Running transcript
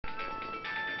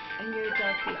And you're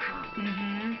darky calm.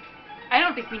 Mm-hmm. I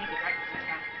don't think we need to practice like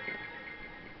that.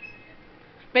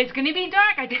 But it's gonna be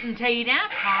dark. I didn't tell you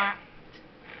that part.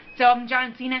 So I'm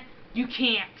John Cena. You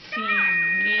can't see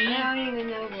me. I don't even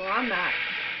know where I'm at.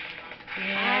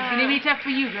 Yeah, it's gonna be tough for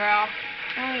you, girl.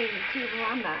 I don't even see where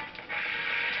I'm at.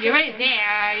 You're right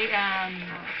there.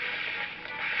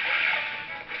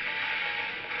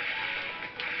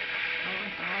 Oh,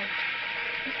 God.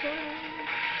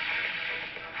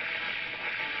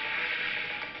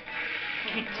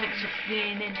 Can't touch it.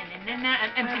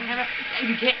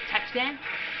 You can't touch that.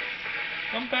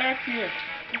 Come back here.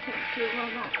 I can't see where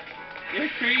I'm at. You're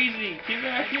crazy. Get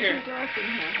back here. It's too dark in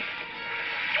here.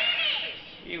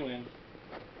 You win.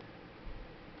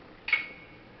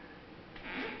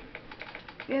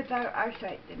 You have better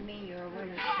eyesight than me. You're a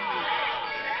winner.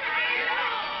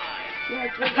 You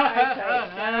have good eyesight.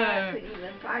 I couldn't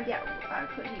even find out. I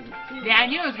couldn't even see. Yeah, I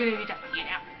knew it was gonna be tough for you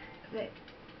now.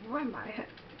 Where am I?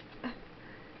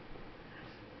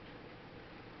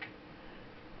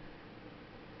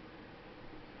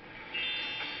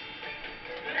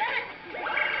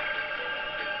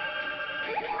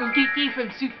 Geeky from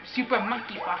Super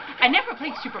Monkey Ball. I never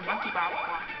played Super Monkey Ball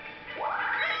before.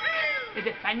 Is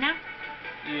it fun now?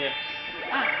 Yeah.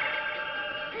 Oh.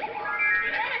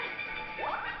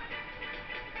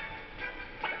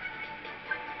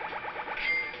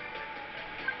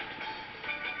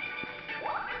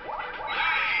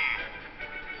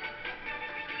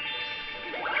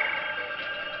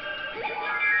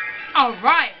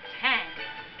 Alright, 10.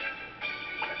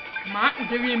 Come on, I'll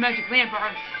give you a magic lamp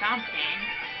or something.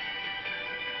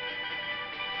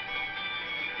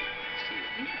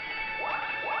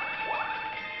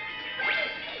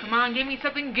 Come on, give me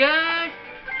something good.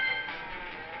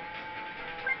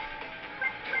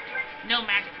 No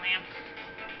magic lamps.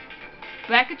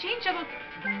 But I could change them. Nah,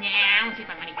 let's see if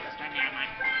my money goes right now.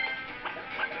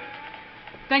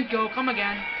 Thank you, come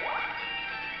again.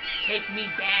 Take me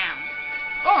down.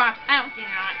 Or up, I don't see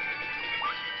not.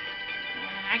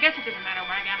 I guess it doesn't matter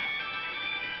where I go.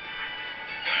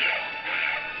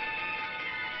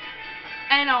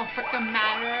 And all frickin'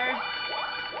 matter.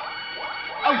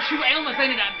 Oh shoot, I almost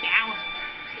ended up down.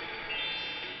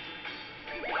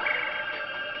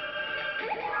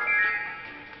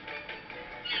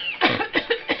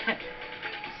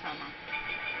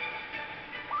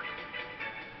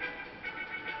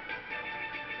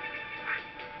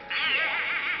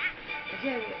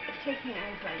 It's taking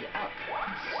everybody up.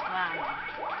 Slow.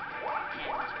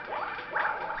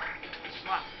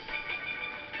 Slow.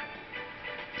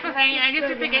 I guess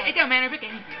it don't matter, pick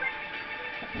anything.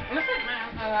 Listen,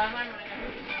 I'm gonna go.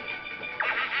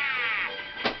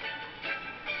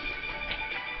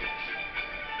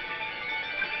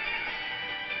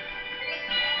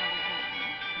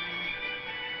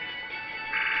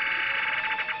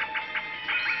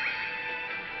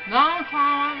 Long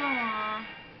call everyone.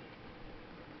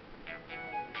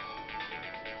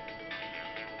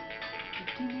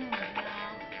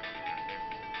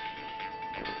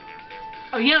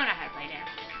 Oh, you don't know how to play that.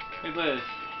 Hey, Liz.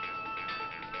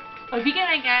 Or if you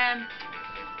get like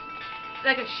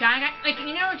a shotgun, like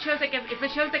you know, it shows like if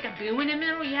it shows like a boo in the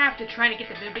middle, you have to try to get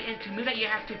the boo, and to move that you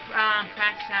have to press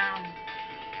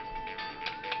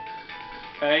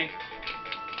Hey.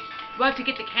 well, to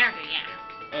get the character, yeah.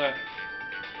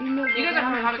 You guys are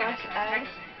probably gonna practice.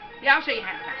 Yeah, I'll show you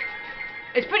how to practice.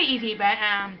 It's pretty easy, but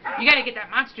you gotta get that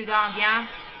monster dog, yeah.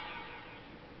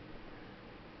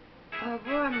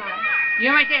 Where am I?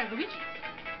 You're right there, Luigi.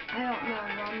 I don't know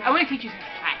where I'm at. I want to teach you how to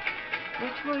fight.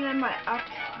 Which one am I up?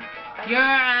 You're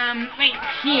right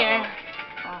here.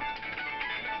 Oh.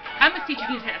 I'm gonna teach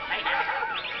you how to fight.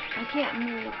 I can't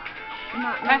move. I'm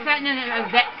not Press moving. that, no,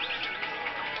 that.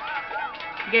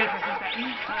 You gotta press this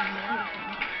button.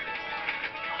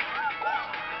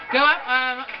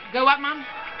 Go up, Mom.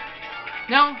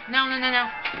 No.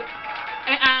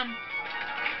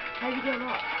 How do you go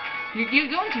up? You're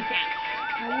going too fast.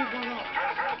 How do you go up?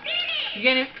 You're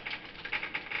gonna.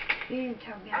 You didn't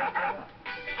tell me how to go up.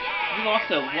 You lost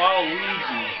to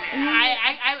Waluigi.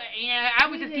 I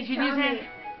was just teaching you that.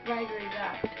 Right or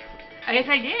left. I guess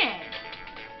I did.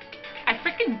 I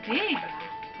freaking did.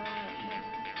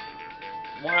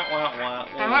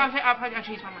 I'll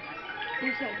choose one more time.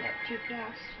 You said that too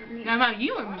fast for me. No,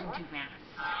 you were moving too fast.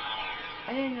 I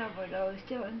didn't know what I was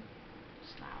doing.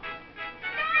 Slow.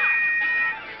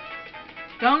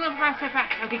 Don't go fast so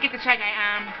fast. Okay, get the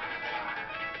shotgun.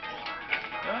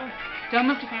 Don't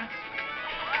move too fast.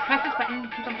 Press this button.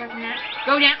 Keep on pressing that.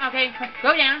 Go down. Okay,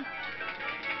 go down.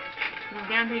 Move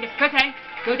down pretty good. Okay,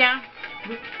 go down.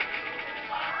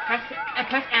 Press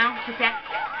L. Press that.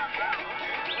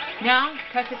 No,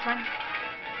 press this one.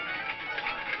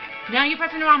 No, you're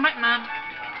pressing the wrong button, Mom.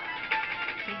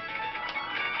 See?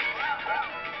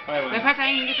 I win. But press I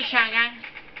can get the shotgun.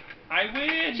 I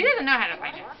win! She doesn't know how to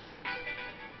fight it.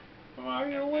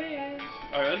 Mario wins!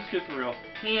 Alright, let's get for real.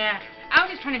 Yeah. I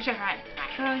was just trying to show her how to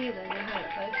fight. Oh, you don't know how to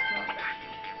play stuff.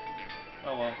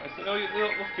 Oh well. I said,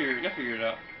 we'll figure it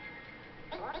out.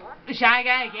 The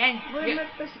shotgun again. What am I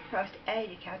supposed to press A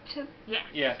to catch him? Yeah.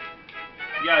 Yeah.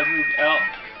 You guys move L.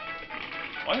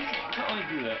 Why does it only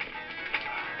do that?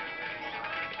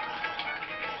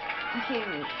 I can't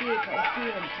even see if I see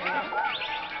him, so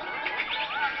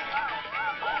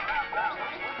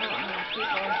I don't know if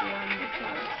people are doing this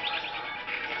one.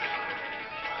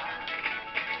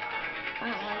 I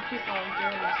don't want to keep on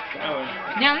doing this stuff. Oh.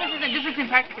 No, this isn't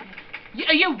practice.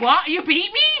 You what? You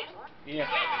beat me? Yeah.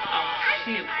 Oh,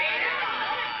 shoot.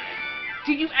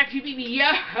 Did you actually beat me?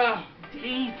 Yo.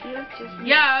 Dang. Let's just move.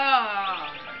 Yo.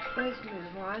 Let's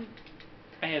move on.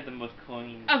 I had them both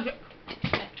clean. Oh,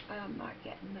 I'm not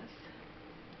getting this.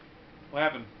 What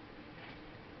happened?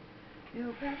 You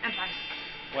okay? I'm fine.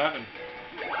 What happened?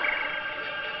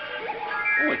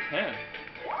 Oh, a 10.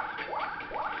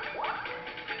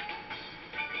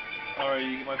 Alright,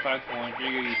 you get my 5 coins. Here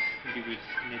you go, you give you a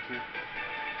snicker.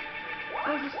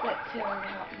 I'll just let Sarah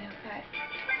help me, okay?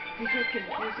 Because you're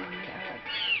confusing me, Alex.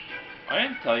 I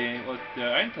didn't tell you I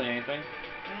didn't tell you anything.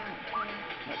 Yeah,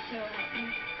 let Sarah help me.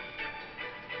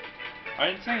 I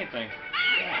didn't say anything.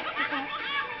 Yeah, okay.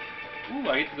 Ooh,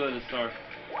 I get to go to the star.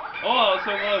 Oh, I was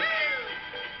so close.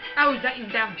 I was letting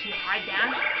down too high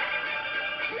down.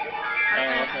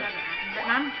 Okay.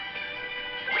 Mom?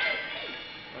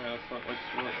 Alright, what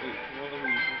do we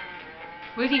use?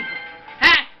 Where's he?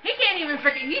 Ah! He can't even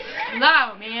freaking. He's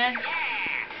slow, man.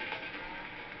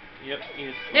 Yep, he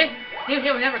is.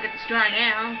 He'll never get the star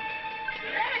now.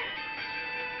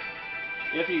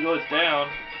 If he goes down.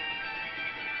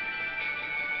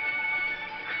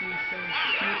 He's so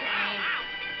stupid.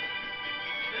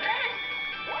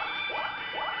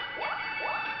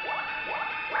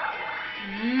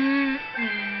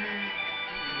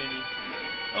 Mini.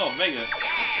 Oh, Mega.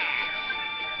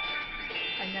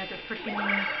 Another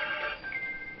freaking.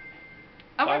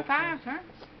 Oh, we're 5 turns.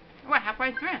 We're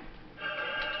halfway through.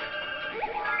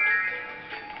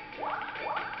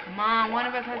 Come on, one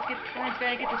of us has got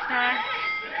to get the star.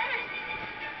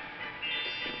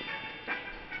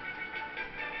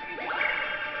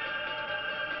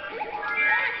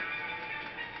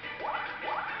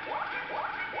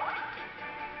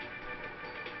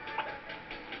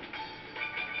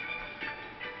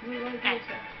 We want to do that.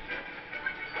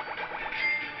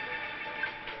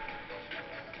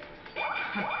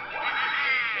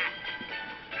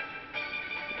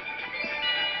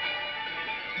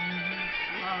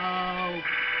 Slow.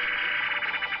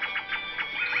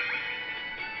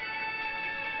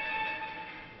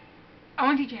 I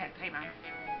want to teach you how to play, Mom.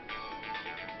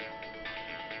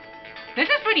 This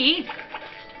is pretty easy.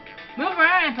 Move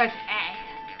around and press A.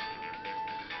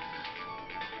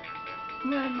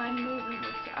 Where am I moving?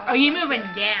 Are you moving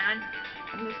down?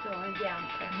 I'm just going down.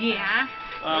 Yeah.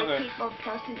 Okay. Keep on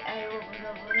pressing A over and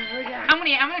over and over again. I'm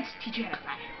gonna teach you how to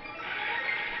play.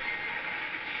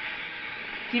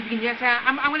 See if you can do this.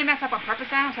 I'm gonna mess up on purpose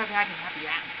now so I can help you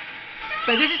out.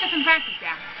 But this is just some practice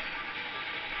now.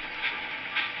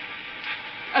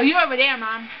 Oh, you over there,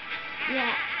 Mom?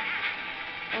 Yeah.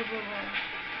 Over where?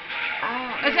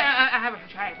 Let's. I have a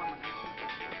try it one more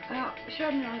time.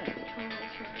 Show me on the controller,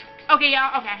 sure. Okay,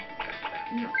 yeah, okay.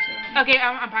 No, sure. Okay,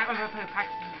 I'm gonna put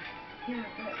practicing now. Yeah,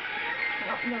 but I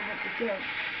don't know what to do.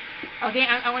 Okay,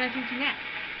 I want to teach you now.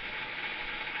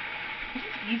 This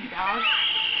is easy, dog.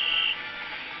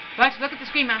 Let's look at the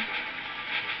screen, Mom.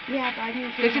 Yeah, but I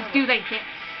need to Let's just do like this.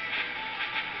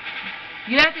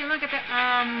 You have to look at the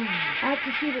I have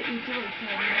to see what you do.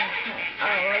 Oh,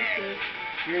 I see.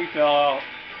 Here he fell out.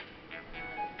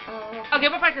 Oh, Okay,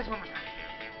 we'll practice one more time.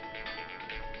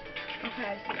 okay,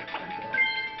 I see what I'm doing.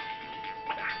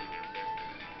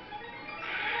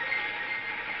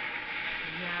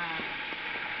 Yeah.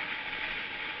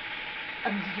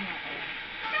 I'm teaching that.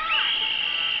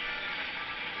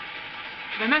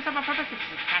 If I mess up on purpose, it's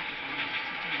just practice.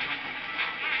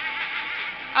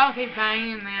 Okay,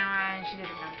 fine. Now she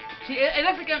doesn't know. It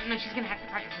looks like no, she's gonna have to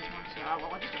practice this one, so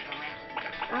we'll just go around.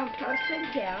 I'm pressing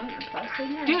down. I'm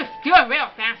pressing down. Do it real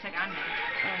fast, like I'm doing.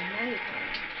 Oh, now you can.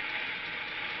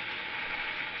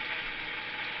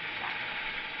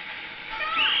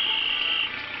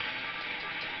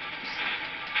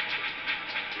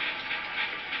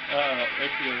 There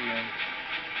she goes again.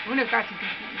 I wonder if Garcia's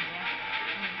gonna beat me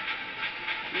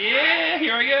there. Yeah,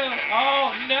 here I go.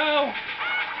 Oh, no.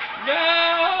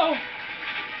 No.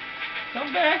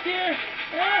 Come back here.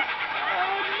 Ah,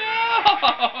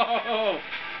 oh no!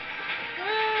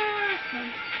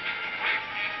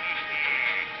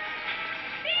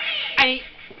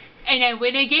 And I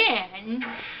win again.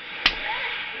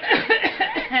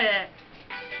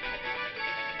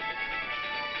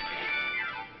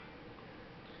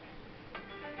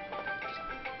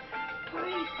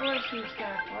 Playing forces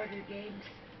got harder games.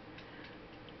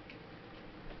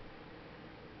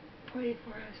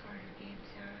 24 has harder games,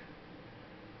 Sarah.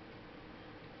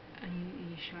 Are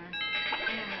you sure?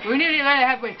 Yeah. We're nearly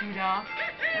halfway through, though.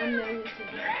 I'm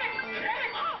noticing that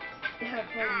they have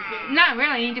harder games. Not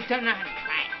really, you just don't know how to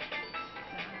play.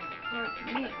 For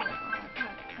me,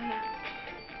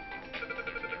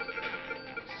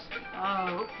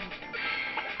 Oh.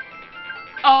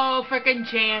 Oh, frickin'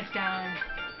 chance done.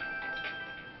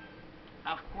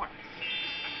 Of course.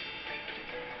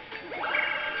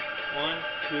 1,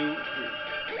 2, 3.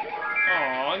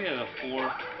 Oh, I got a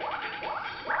 4.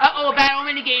 Uh-oh, battle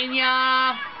minigame,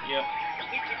 y'all. Yep.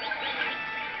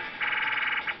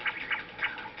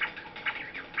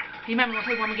 Do you remember we'll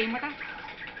play one more game with us?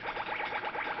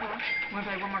 Huh? Want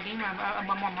to play one more game?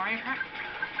 One more Mario Kart?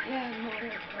 Yeah,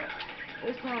 Mario Kart.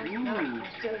 This one's Ooh. not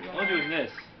so long. I'm doing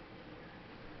this.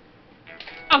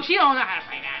 Oh, she don't know how to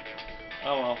play that.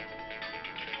 Oh well.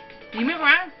 You move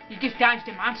around, you just dodge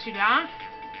the monster down.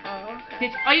 Oh,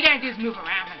 okay. All you gotta do is move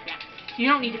around like that. You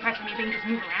don't need to press anything, just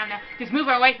move around now. Just move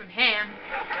away from him.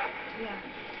 Yeah.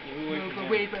 Move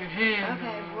away from him.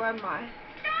 Okay, where am I?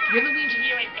 You're Luigi,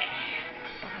 you're right there.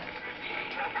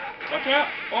 Okay. Watch out!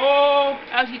 Oh!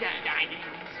 Oh, she died.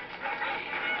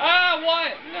 Ah,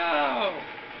 what? No!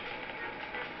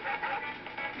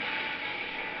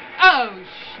 Oh,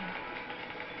 shit.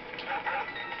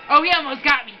 Oh, he almost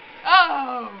got me.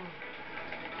 Oh!